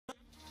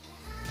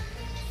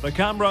The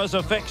cameras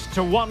are fixed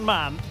to one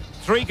man.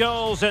 3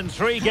 goals in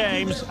 3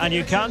 games, and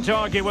you can't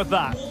argue with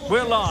that.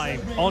 We're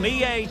live on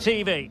EA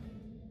TV.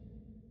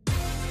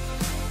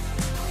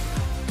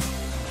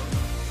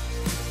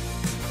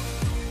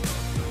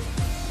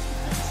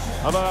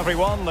 Hello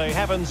everyone, the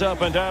heavens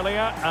opened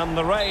earlier and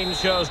the rain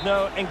shows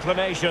no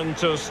inclination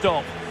to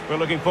stop. We're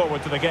looking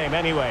forward to the game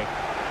anyway.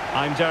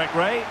 I'm Derek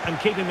Ray, and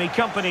keeping me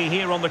company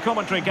here on the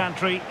commentary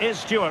gantry is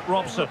Stuart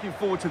Robson. Looking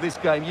forward to this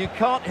game. You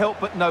can't help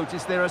but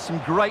notice there are some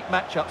great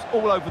matchups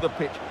all over the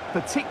pitch,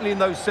 particularly in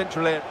those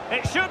central areas.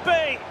 It should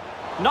be!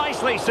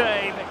 Nicely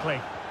saved.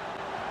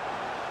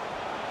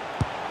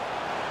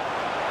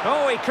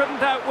 Oh, he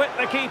couldn't outwit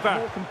the keeper.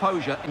 More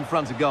composure in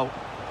front of goal.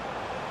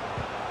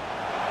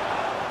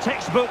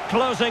 Textbook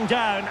closing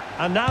down,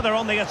 and now they're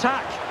on the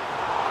attack.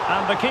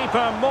 And the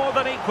keeper more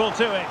than equal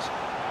to it.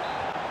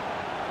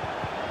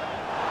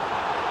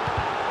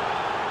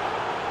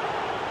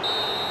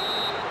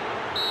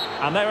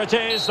 And there it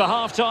is, the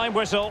half-time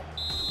whistle.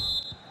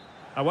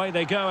 Away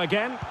they go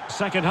again.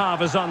 Second half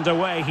is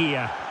underway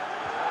here.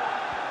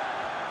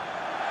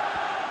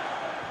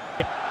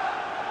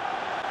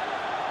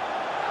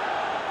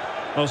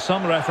 Well,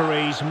 some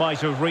referees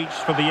might have reached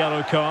for the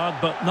yellow card,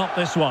 but not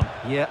this one.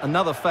 Yeah,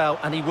 another foul,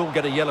 and he will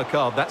get a yellow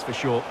card, that's for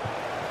sure.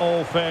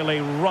 All fairly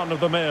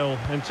run-of-the-mill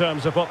in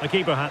terms of what the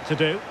keeper had to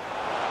do.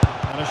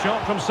 And a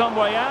shot from some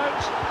way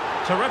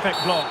out.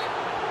 Terrific block.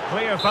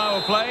 Clear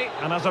foul play,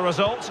 and as a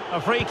result, a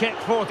free kick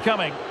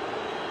forthcoming.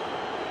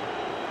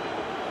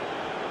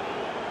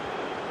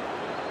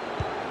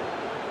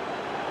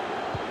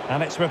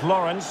 And it's with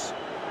Lawrence.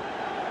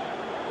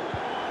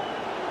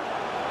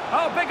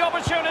 Oh, big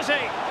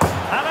opportunity!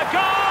 And a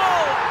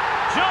goal!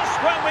 Just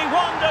when we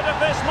wondered if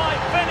this might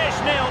finish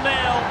 0-0.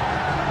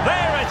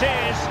 There it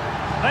is.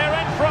 They're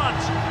in front.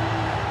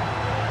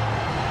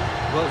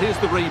 Well, here's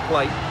the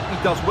replay. He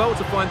does well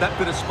to find that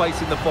bit of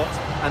space in the box,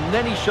 and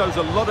then he shows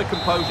a lot of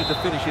composure to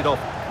finish it off.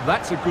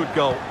 That's a good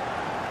goal.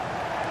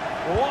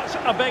 What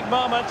a big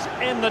moment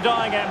in the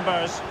dying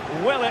embers.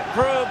 Will it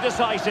prove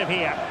decisive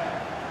here?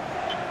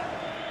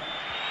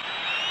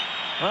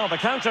 Well,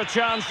 the counter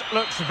chance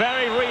looks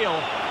very real.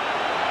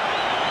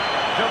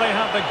 Do they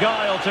have the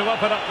guile to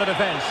open up the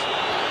defence?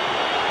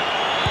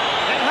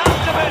 It has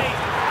to be!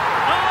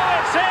 Oh,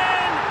 it's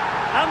in!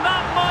 And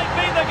that might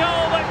be the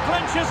goal that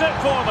clinches it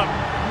for them.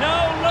 No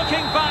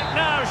looking back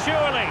now,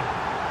 surely.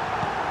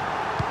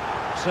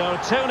 So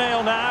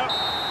 2-0 now.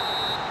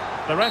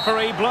 The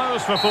referee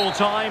blows for full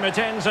time. It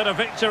ends at a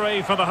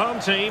victory for the home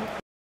team.